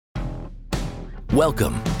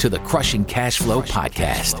Welcome to the Crushing Cash Flow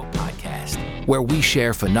Podcast, where we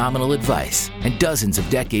share phenomenal advice and dozens of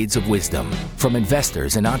decades of wisdom from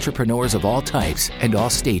investors and entrepreneurs of all types and all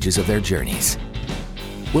stages of their journeys.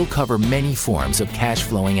 We'll cover many forms of cash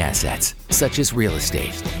flowing assets, such as real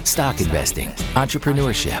estate, stock investing,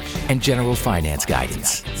 entrepreneurship, and general finance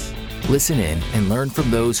guidance. Listen in and learn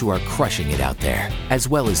from those who are crushing it out there, as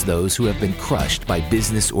well as those who have been crushed by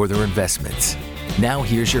business or their investments. Now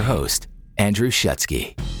here's your host, Andrew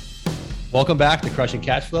Shutsky. Welcome back to Crushing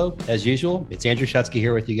Cash Flow. As usual, it's Andrew Shutsky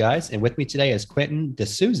here with you guys. And with me today is Quentin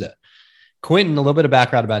D'Souza. Quentin, a little bit of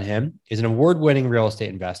background about him, is an award-winning real estate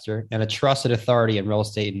investor and a trusted authority in real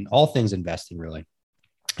estate and all things investing, really.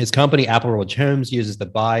 His company, Apple Ridge Homes, uses the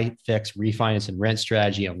buy, fix, refinance, and rent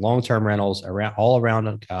strategy on long-term rentals all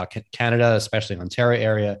around Canada, especially Ontario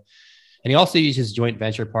area. And he also uses joint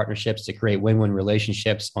venture partnerships to create win-win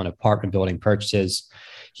relationships on apartment building purchases.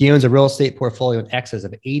 He owns a real estate portfolio in excess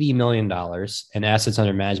of $80 million in assets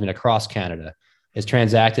under management across Canada. Has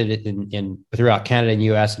transacted in throughout Canada and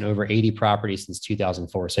US and over 80 properties since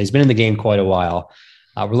 2004. So he's been in the game quite a while.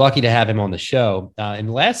 We're lucky to have him on the show.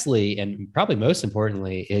 And lastly, and probably most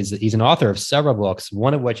importantly, is that he's an author of several books,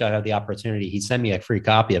 one of which I have the opportunity. He sent me a free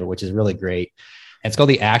copy of it, which is really great. And it's called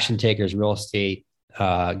The Action Takers Real Estate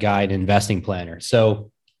Guide and Investing Planner. So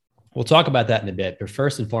we'll talk about that in a bit. But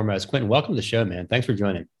first and foremost, Quentin, welcome to the show, man. Thanks for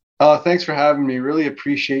joining. Thanks for having me. Really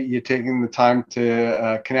appreciate you taking the time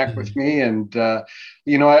to connect with me. And,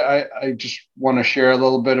 I just want to share a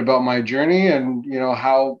little bit about my journey and,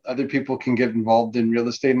 how other people can get involved in real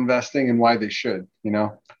estate investing and why they should,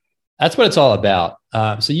 That's what it's all about.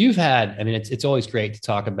 So you've had, it's always great to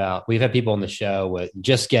talk about. We've had people on the show with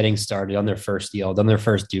just getting started on their first deal, on their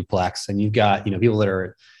first duplex. And you've got, people that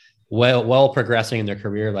are well progressing in their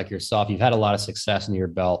career like yourself. You've had a lot of success in your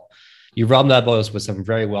belt. You've rubbed elbows with some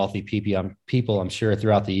very wealthy people, I'm sure,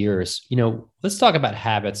 throughout the years. Let's talk about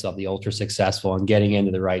habits of the ultra successful and getting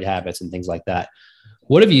into the right habits and things like that.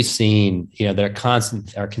 What have you seen,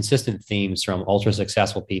 that are consistent themes from ultra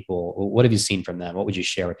successful people? What have you seen from them? What would you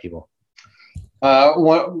share with people?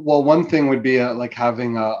 One thing would be like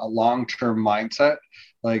having a long-term mindset,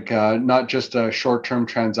 not just a short-term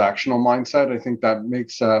transactional mindset. I think that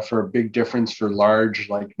makes for a big difference for large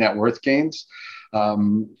net worth gains.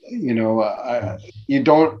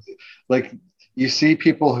 You see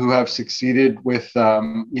people who have succeeded with,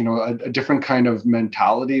 a different kind of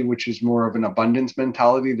mentality, which is more of an abundance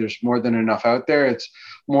mentality. There's more than enough out there. It's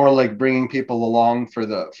more like bringing people along for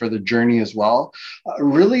the journey as well. A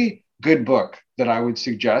really good book that I would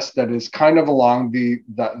suggest that is kind of along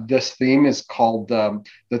this theme is called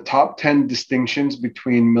The Top 10 Distinctions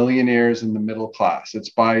Between Millionaires and the Middle Class. It's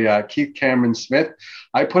by Keith Cameron Smith.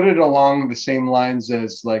 I put it along the same lines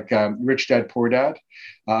as Rich Dad, Poor Dad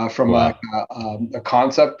from a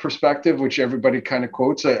concept perspective, which everybody kind of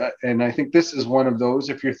quotes. And I think this is one of those,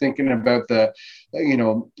 if you're thinking about the,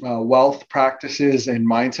 wealth practices and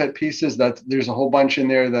mindset pieces, that there's a whole bunch in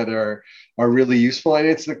there that are really useful. And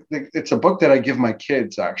it's a book that I give my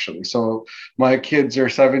kids, actually. So my kids are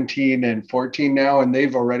 17 and 14 now, and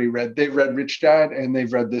they've read Rich Dad and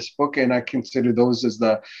they've read this book. And I consider those as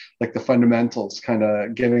the fundamentals, kind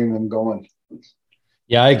of getting them going.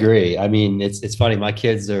 Yeah, I agree. It's funny. My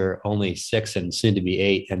kids are only 6 and soon to be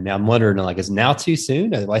 8. And now I'm wondering, is it now too soon?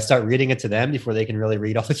 Do I start reading it to them before they can really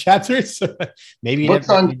read all the chapters? Maybe books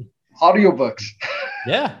on audiobooks.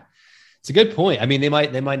 Yeah. It's a good point. They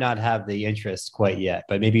might not have the interest quite yet,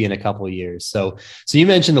 but maybe in a couple of years. So you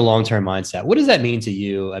mentioned the long-term mindset. What does that mean to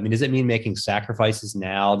you? Does it mean making sacrifices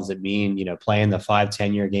now? Does it mean, playing the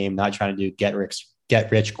 5-10 year game, not trying to do get rich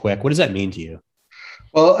quick? What does that mean to you?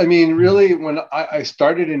 Well, really, when I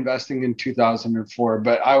started investing in 2004,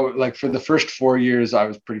 but for the first 4 years, I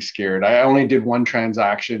was pretty scared. I only did one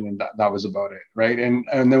transaction and that was about it. Right. And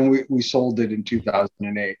then we sold it in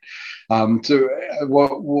 2008. So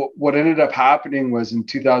what ended up happening was in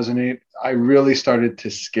 2008, I really started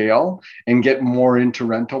to scale and get more into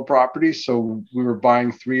rental properties. So we were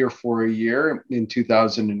buying 3 or 4 a year in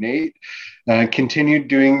 2008 and continued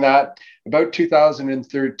doing that about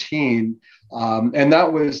 2013. And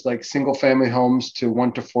that was single family homes to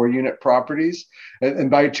 1 to 4 unit properties.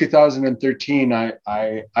 And by 2013,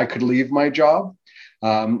 I could leave my job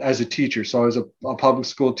as a teacher. So I was a public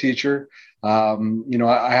school teacher. I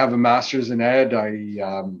have a master's in ed.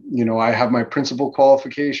 I have my principal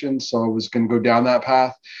qualifications. So I was going to go down that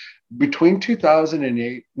path. Between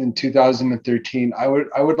 2008 and 2013, I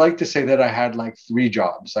would like to say that I had 3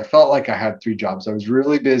 jobs. I felt like I had 3 jobs. I was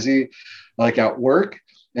really busy, at work.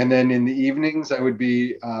 And then in the evenings, I would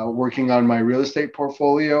be working on my real estate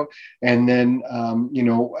portfolio. And then,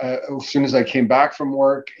 as soon as I came back from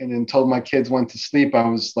work and until my kids went to sleep, I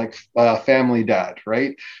was like a family dad,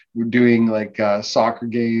 right? We're doing like soccer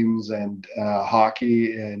games and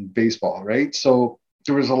hockey and baseball, right? So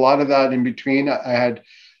there was a lot of that in between. I had,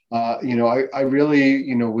 I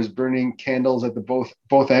really, was burning candles at the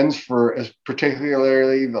both ends for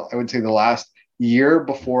particularly, I would say the last year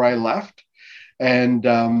before I left. And,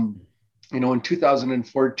 in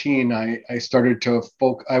 2014, I started to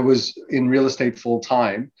I was in real estate full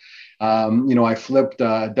time. I flipped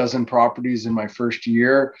a dozen properties in my first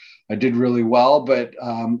year. I did really well, but,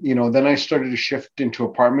 then I started to shift into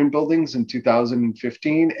apartment buildings in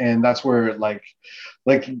 2015. And that's where like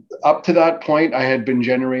up to that point, I had been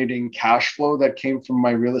generating cash flow that came from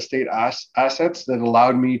my real estate assets that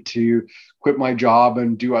allowed me to quit my job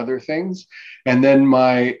and do other things. And then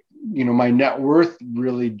my net worth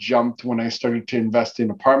really jumped when I started to invest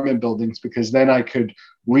in apartment buildings, because then I could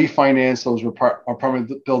refinance those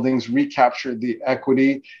apartment buildings, recapture the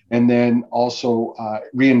equity, and then also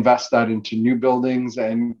reinvest that into new buildings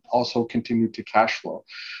and also continue to cash flow.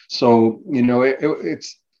 So,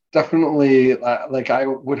 it's definitely like I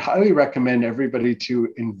would highly recommend everybody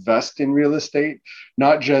to invest in real estate,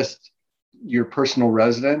 not just your personal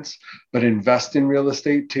residence, but invest in real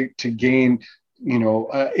estate to gain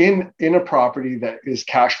in a property that is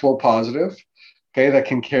cash flow positive, okay, that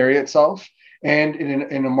can carry itself, and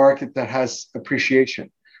in a market that has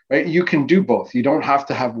appreciation, right? You can do both. You don't have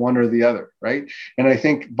to have one or the other, right? And I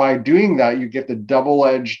think by doing that, you get the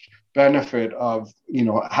double-edged benefit of,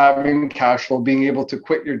 having cash flow, being able to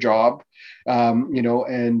quit your job, and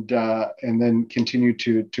then continue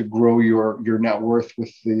to grow your net worth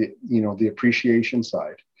with the appreciation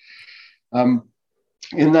side.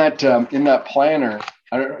 In that planner,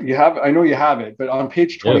 I know you have it, but on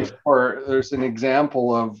page 24, there's an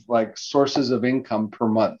example of like sources of income per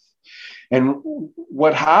month. And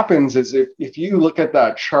what happens is if you look at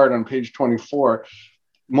that chart on page 24,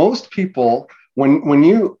 most people, when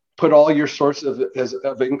you put all your sources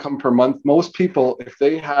of income per month, most people, if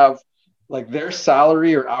they have like their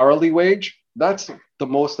salary or hourly wage, that's the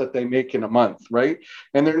most that they make in a month, right?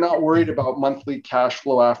 And they're not worried about monthly cash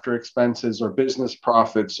flow after expenses or business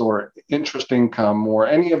profits or interest income or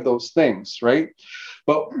any of those things, right?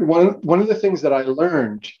 But one of the things that I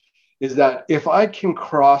learned is that if I can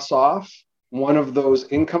cross off one of those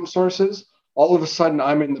income sources, all of a sudden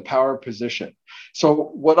I'm in the power position. So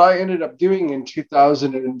what I ended up doing in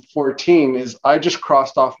 2014 is I just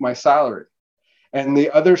crossed off my salary, and the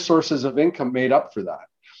other sources of income made up for that.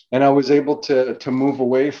 And I was able to move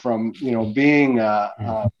away from, being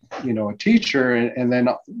a teacher and then,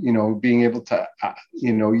 being able to,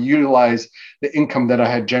 utilize the income that I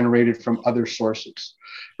had generated from other sources.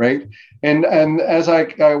 Right. And as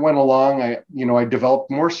I went along, I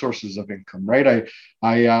developed more sources of income. Right.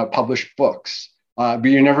 I published books, but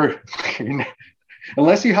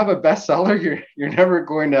unless you have a bestseller, you're never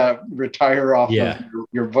going to retire off of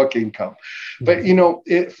your book income. But,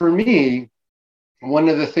 for me, one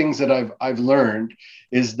of the things that I've learned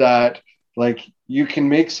is that like you can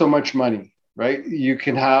make so much money, right? You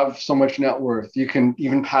can have so much net worth. You can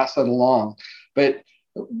even pass that along. But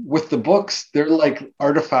with the books, they're like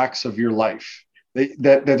artifacts of your life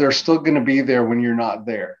that they're still going to be there when you're not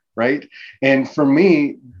there, right? And for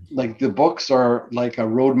me, like the books are like a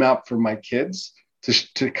roadmap for my kids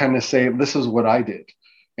to kind of say, this is what I did.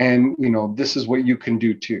 And, this is what you can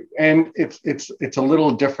do too. And it's a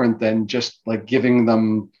little different than just like giving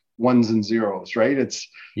them ones and zeros, right? It's,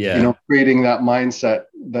 creating that mindset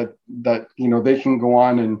that, they can go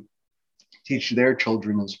on and teach their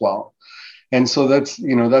children as well. And so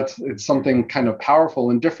it's something kind of powerful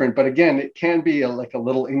and different, but again, it can be like a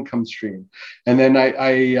little income stream. And then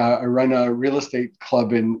I run a real estate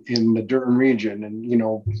club in the Durham region,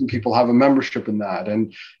 and, people have a membership in that.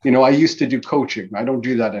 And, I used to do coaching. I don't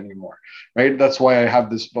do that anymore, right? That's why I have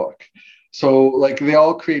this book. So like they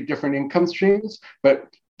all create different income streams, but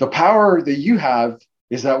the power that you have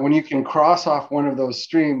is that when you can cross off one of those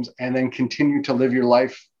streams and then continue to live your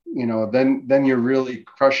life, then you're really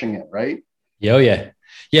crushing it, right? Yeah.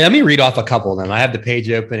 Let me read off a couple of them. I have the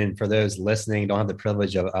page open, and for those listening, don't have the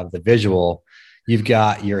privilege of the visual. You've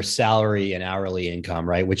got your salary and hourly income,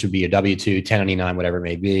 right? Which would be your W-2, 1099, whatever it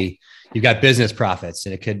may be. You've got business profits,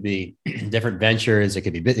 and it could be different ventures. It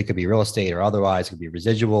could be real estate or otherwise. It could be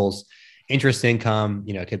residuals, interest income.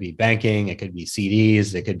 It could be banking. It could be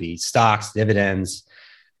CDs. It could be stocks, dividends,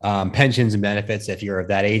 pensions and benefits. If you're of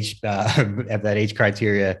that age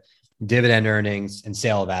criteria. dividend earnings, and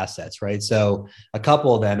sale of assets, right? So a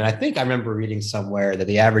couple of them, and I think I remember reading somewhere that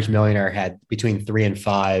the average millionaire had between 3 and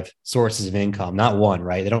 5 sources of income, not one,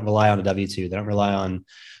 right? They don't rely on a W-2. They don't rely on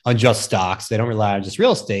just stocks. They don't rely on just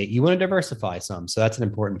real estate. You want to diversify some. So that's an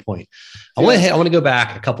important point. I want to go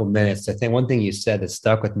back a couple of minutes. I think one thing you said that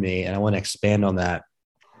stuck with me, and I want to expand on that.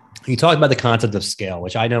 You talked about the concept of scale,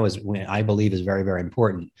 which I believe is very, very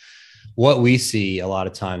important. What we see a lot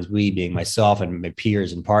of times, we being myself and my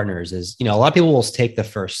peers and partners, is, a lot of people will take the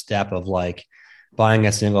first step of like buying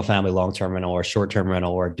a single family long-term rental or short-term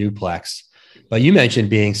rental or a duplex. But you mentioned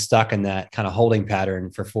being stuck in that kind of holding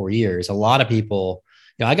pattern for 4 years. A lot of people,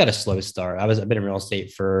 I got a slow start. I've been in real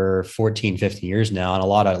estate for 14, 15 years now, and a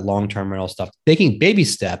lot of long-term rental stuff, taking baby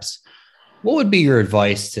steps. What would be your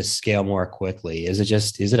advice to scale more quickly? Is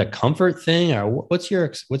it a comfort thing, or what's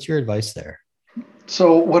your advice there?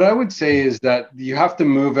 So what I would say is that you have to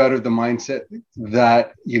move out of the mindset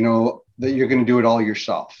that, that you're going to do it all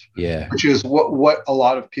yourself. Yeah. Which is what a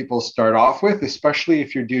lot of people start off with, especially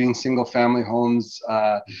if you're doing single family homes.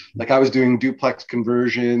 Like I was doing duplex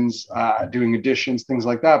conversions, doing additions, things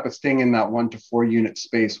like that, but staying in that 1 to 4 unit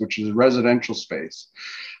space, which is a residential space.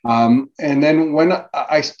 And then when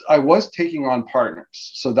I was taking on partners,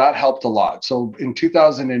 so that helped a lot. So in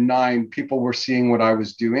 2009, people were seeing what I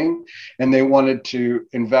was doing and they wanted to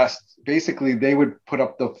invest. Basically, they would put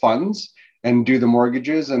up the funds and do the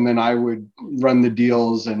mortgages, and then I would run the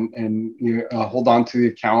deals and hold on to the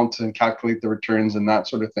accounts and calculate the returns and that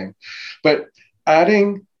sort of thing. But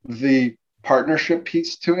adding the partnership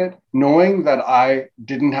piece to it, knowing that I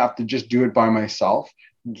didn't have to just do it by myself,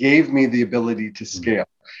 gave me the ability to scale.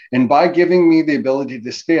 And by giving me the ability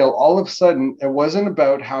to scale, all of a sudden, it wasn't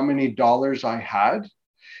about how many dollars I had.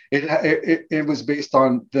 It was based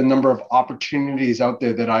on the number of opportunities out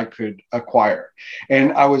there that I could acquire.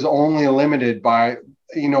 And I was only limited by,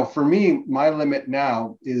 for me, my limit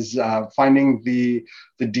now is finding the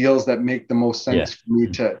deals that make the most sense for me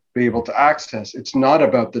to be able to access. It's not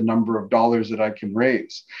about the number of dollars that I can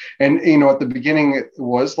raise. And, at the beginning, it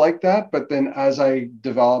was like that. But then as I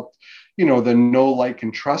developed, the know, like,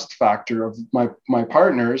 and trust factor of my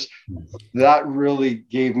partners, that really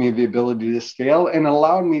gave me the ability to scale and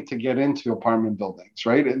allowed me to get into apartment buildings,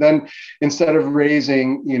 right? And then instead of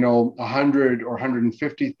raising, 100 or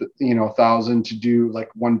 150, thousand to do like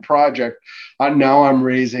one project, now I'm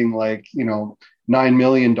raising like, $9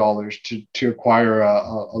 million to acquire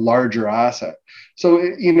a larger asset. So,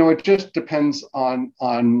 it just depends on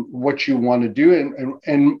what you want to do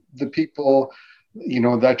and the people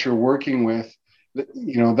that you're working with,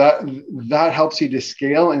 that helps you to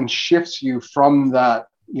scale and shifts you from that,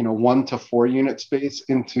 1 to 4 unit space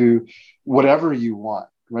into whatever you want,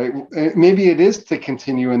 right? Maybe it is to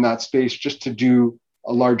continue in that space just to do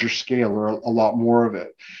a larger scale or a lot more of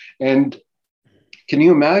it. And can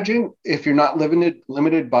you imagine if you're not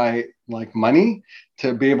limited by like money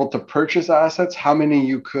to be able to purchase assets, how many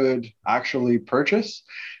you could actually purchase?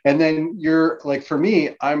 And then you're like, for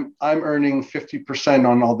me, I'm earning 50%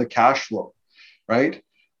 on all the cash flow, right?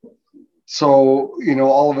 So,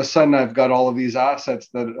 all of a sudden I've got all of these assets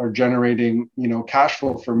that are generating, cash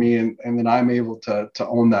flow for me. And then I'm able to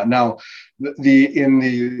own that. Now, in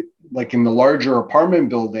the larger apartment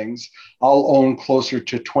buildings, I'll own closer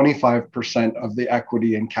to 25% of the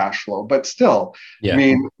equity and cash flow, but still, I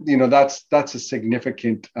mean, that's a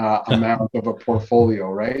significant amount of a portfolio,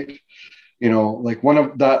 right? Like one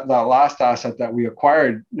of that last asset that we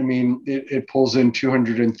acquired, I mean, it pulls in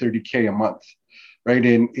 $230K a month, right?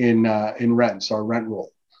 In rents, our rent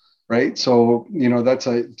roll, right? So,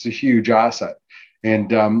 it's a huge asset.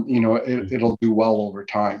 And, it'll do well over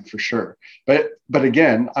time for sure. But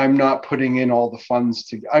again, I'm not putting in all the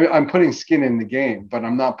funds I'm putting skin in the game, but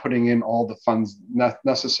I'm not putting in all the funds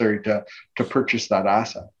necessary to purchase that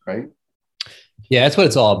asset, right? Yeah, that's what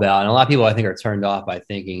it's all about. And a lot of people, I think, are turned off by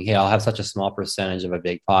thinking, hey, I'll have such a small percentage of a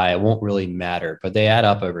big pie. It won't really matter, but they add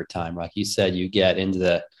up over time. Like you said, you get into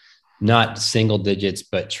the not single digits,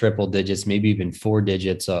 but triple digits, maybe even 4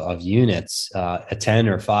 digits of units. A 10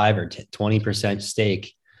 or 5 or 20%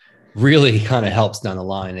 stake really kind of helps down the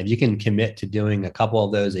line. If you can commit to doing a couple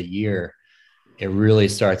of those a year, it really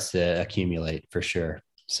starts to accumulate for sure.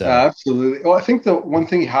 So absolutely. Well, I think the one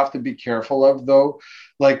thing you have to be careful of, though,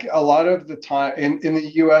 like a lot of the time in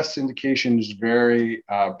the US, syndication is very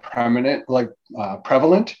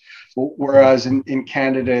prevalent, whereas in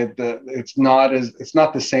Canada, it's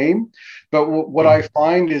not the same. But what I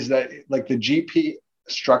find is that like the GP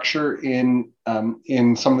structure in some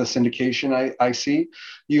of the syndication I see,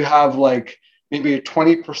 you have like maybe a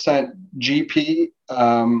 20% GP,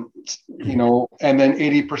 and then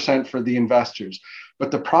 80% for the investors. But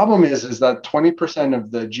the problem is that 20% of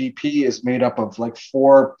the GP is made up of like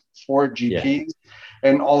four GPs.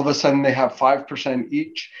 And all of a sudden they have 5%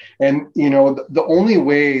 each. And, the only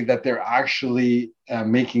way that they're actually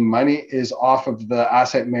making money is off of the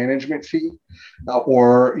asset management fee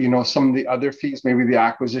or, some of the other fees, maybe the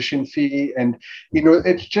acquisition fee. And,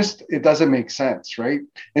 it doesn't make sense. Right.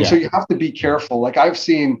 And so you have to be careful. Like I've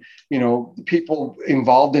seen, people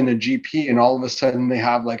involved in a GP and all of a sudden they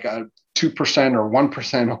have like a 2% or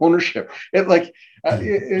 1% ownership.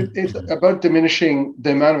 It's about diminishing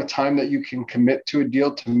the amount of time that you can commit to a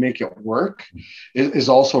deal to make it work is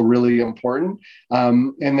also really important.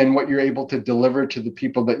 And then what you're able to deliver to the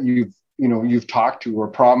people that you've talked to or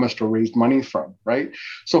promised or raised money from, right?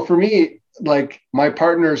 So for me, like my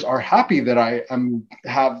partners are happy that I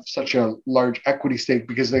have such a large equity stake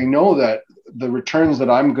because they know that the returns that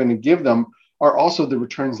I'm going to give them are also the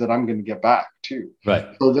returns that I'm going to get back too. Right.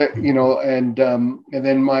 So that, and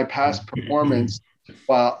then my past performance,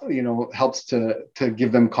 helps to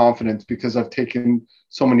give them confidence because I've taken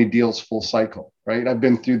so many deals full cycle, right? I've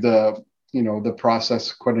been through the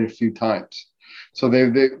process quite a few times. So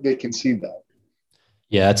they can see that.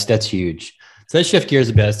 Yeah, that's huge. So let's shift gears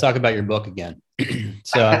a bit. Let's talk about your book again.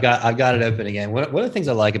 So I've got it open again. One of the things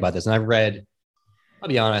I like about this, and I've read, I'll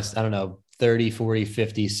be honest, I don't know, 30, 40,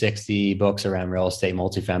 50, 60 books around real estate,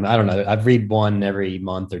 multifamily. I don't know. I've read one every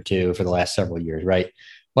month or two for the last several years, right?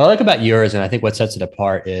 What I like about yours, and I think what sets it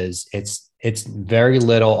apart is it's very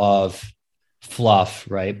little of fluff,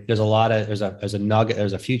 right? There's a nugget,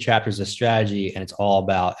 there's a few chapters of strategy, and it's all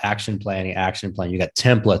about action planning. You got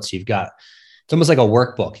templates, it's almost like a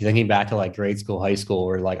workbook. You're thinking back to like grade school, high school,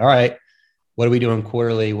 where like, all right, what are we doing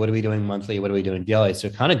quarterly? What are we doing monthly? What are we doing daily? So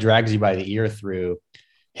it kind of drags you by the ear through,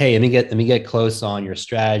 hey, let me get close on your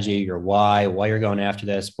strategy, your why you're going after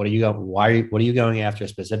this. What are you going after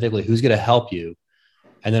specifically? Who's going to help you?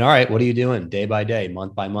 And then, all right, what are you doing day by day,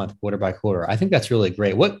 month by month, quarter by quarter? I think that's really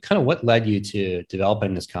great. What led you to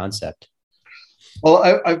developing this concept?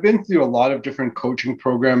 Well, I've been through a lot of different coaching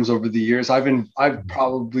programs over the years. I've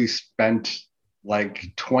probably spent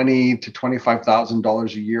like $20,000 to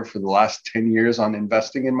 $25,000 a year for the last 10 years on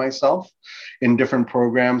investing in myself in different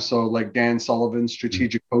programs. So like Dan Sullivan's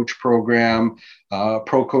strategic coach program,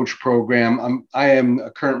 pro coach program. I am a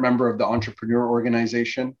current member of the Entrepreneur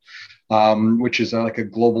Organization, which is like a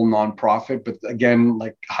global nonprofit, but again,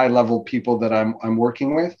 like high level people that I'm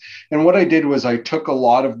working with. And what I did was I took a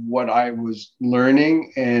lot of what I was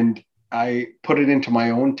learning and I put it into my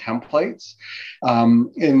own templates.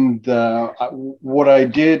 What I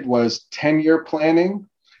did was 10-year planning.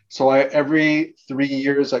 So every 3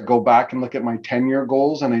 years, I go back and look at my 10-year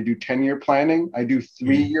goals and I do 10-year planning. I do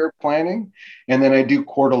 3-year planning, and then I do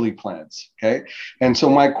quarterly plans. Okay. And so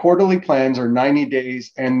my quarterly plans are 90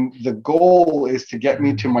 days, and the goal is to get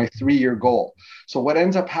me to my 3-year goal. So what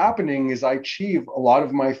ends up happening is I achieve a lot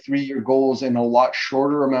of my 3-year goals in a lot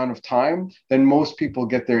shorter amount of time than most people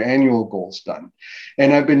get their annual goals done.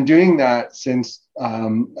 And I've been doing that since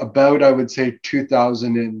about, I would say,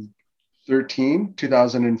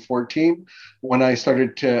 2014, when I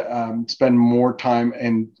started to spend more time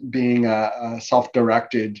and being a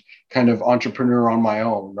self-directed kind of entrepreneur on my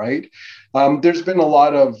own, right? There's been a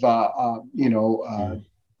lot of,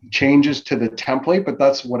 changes to the template, but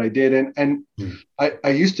that's what I did. And I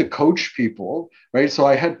used to coach people, right? So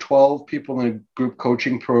I had 12 people in a group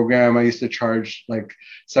coaching program. I used to charge like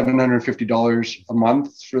 $750 a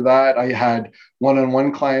month for that. I had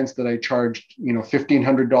one-on-one clients that I charged,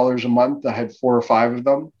 $1,500 a month. I had 4 or 5 of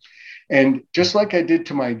them. And just like I did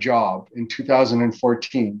to my job in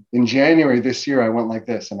 2014, in January this year, I went like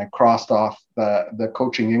this and I crossed off the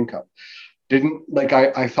coaching income.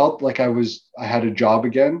 I felt like I had a job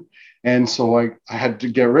again. And so I had to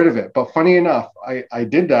get rid of it. But funny enough, I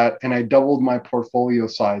did that and I doubled my portfolio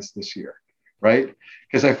size this year, right?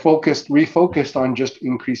 Because I refocused on just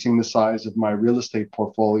increasing the size of my real estate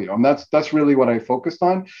portfolio. And that's really what I focused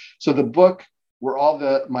on. So the book were all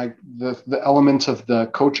the elements of the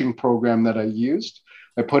coaching program that I used.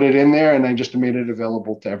 I put it in there and I just made it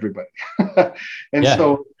available to everybody.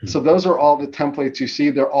 So those are all the templates you see.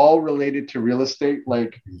 They're all related to real estate,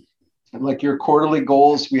 like your quarterly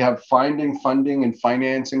goals. We have finding, funding, and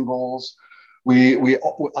financing goals.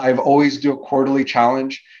 I've always do a quarterly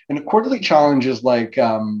challenge, and a quarterly challenge is like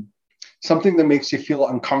something that makes you feel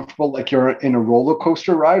uncomfortable, like you're in a roller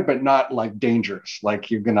coaster ride, but not like dangerous,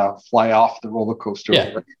 like you're gonna fly off the roller coaster.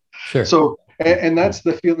 Yeah, right? Sure. So. And that's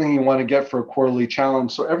the feeling you want to get for a quarterly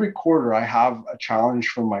challenge. So every quarter I have a challenge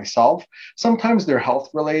for myself. Sometimes they're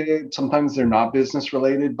health related, sometimes they're not business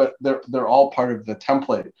related, but they're all part of the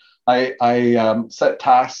template. I set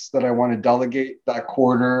tasks that I want to delegate that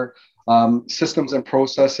quarter, systems and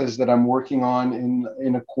processes that I'm working on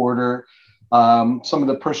in a quarter, some of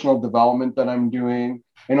the personal development that I'm doing,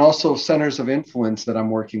 and also centers of influence that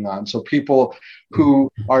I'm working on. So people who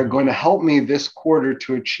are going to help me this quarter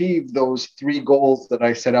to achieve those 3 goals that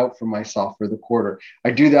I set out for myself for the quarter.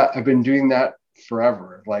 I do that. I've been doing that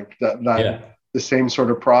forever, like the same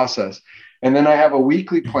sort of process. And then I have a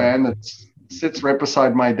weekly plan that sits right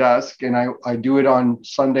beside my desk, and I do it on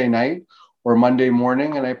Sunday night or Monday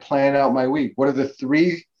morning, and I plan out my week. What are the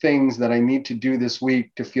 3 things that I need to do this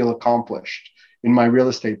week to feel accomplished in my real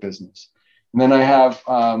estate business? And then I have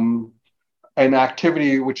an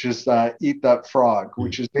activity, which is Eat That Frog,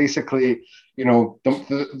 which is basically,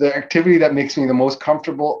 the activity that makes me the most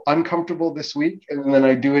uncomfortable this week. And then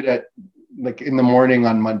I do it at in the morning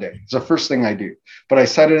on Monday. It's the first thing I do, but I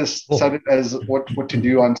set it as what to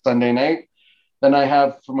do on Sunday night. Then I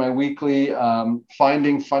have for my weekly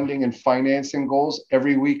finding, funding, and financing goals.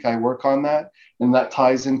 Every week I work on that, and that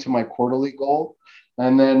ties into my quarterly goal.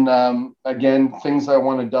 And then again, things I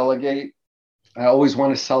want to delegate. I always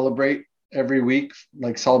want to celebrate every week,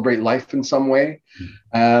 like celebrate life in some way.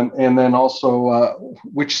 And then also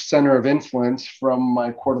which center of influence from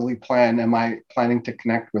my quarterly plan am I planning to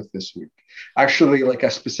connect with this week? Actually, like a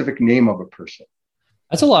specific name of a person.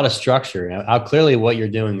 That's a lot of structure. Clearly what you're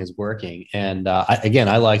doing is working. And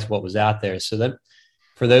I liked what was out there. So that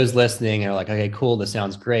for those listening are like, okay, cool. This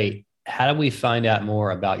sounds great. How do we find out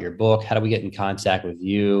more about your book? How do we get in contact with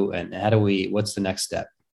you? And what's the next step?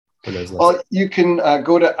 Well, you can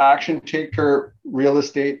go to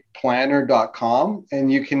actiontakerrealestateplanner.com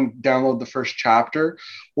and you can download the first chapter,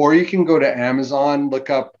 or you can go to Amazon,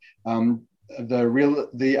 look up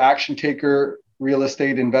the Action Taker Real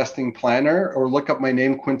Estate Investing Planner, or look up my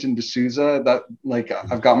name, Quentin D'Souza.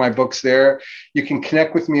 I've got my books there. You can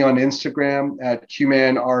connect with me on Instagram at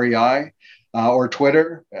QManREI or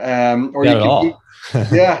Twitter, or you can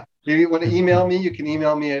if you want to email me, you can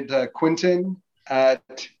email me at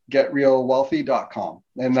Quentin@getrealwealthy.com.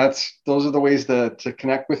 And those are the ways to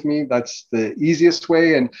connect with me. That's the easiest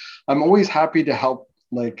way. And I'm always happy to help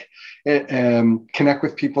connect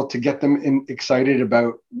with people to get them excited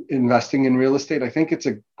about investing in real estate. I think it's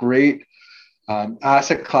a great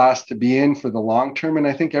asset class to be in for the long term. And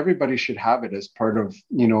I think everybody should have it as part of,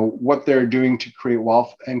 what they're doing to create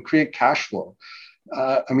wealth and create cash flow.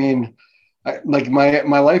 My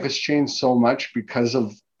life has changed so much because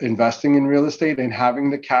of investing in real estate and having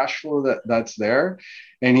the cash flow that's there.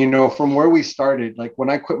 And, from where we started, like when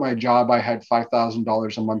I quit my job, I had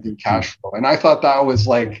 $5,000 a month in cash flow. And I thought that was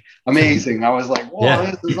amazing. I was like, whoa,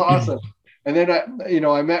 This is awesome. And then, I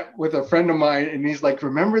met with a friend of mine and he's like,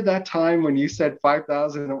 remember that time when you said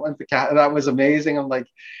 5,000 a month in cash? That was amazing. I'm like,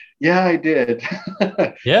 yeah, I did.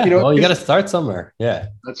 Yeah. Well, you got to start somewhere. Yeah,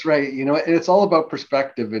 that's right. And it's all about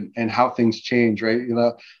perspective and how things change, right?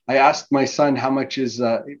 I asked my son, how much is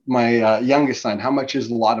my youngest son, how much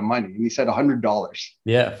is a lot of money? And he said $100.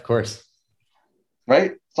 Yeah, of course.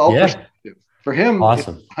 Right. It's all perspective. For him,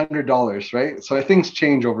 awesome. It's $100, right? So things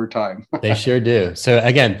change over time. They sure do. So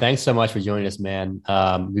again, thanks so much for joining us, man.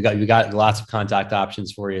 We got lots of contact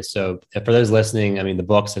options for you. So for those listening, the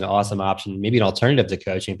book's an awesome option, maybe an alternative to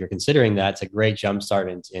coaching. If you're considering that, it's a great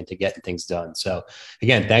jumpstart into getting things done. So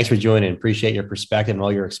again, thanks for joining. Appreciate your perspective and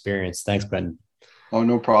all your experience. Thanks, Quentin. Oh,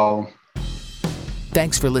 no problem.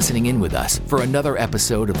 Thanks for listening in with us for another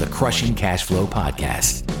episode of the Crushing Cash Flow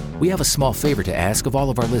Podcast. We have a small favor to ask of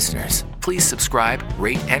all of our listeners. Please subscribe,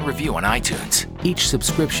 rate, and review on iTunes. Each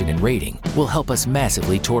subscription and rating will help us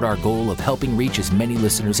massively toward our goal of helping reach as many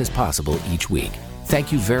listeners as possible each week.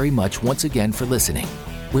 Thank you very much once again for listening.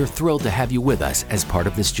 We're thrilled to have you with us as part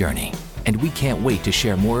of this journey, and we can't wait to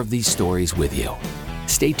share more of these stories with you.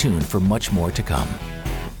 Stay tuned for much more to come.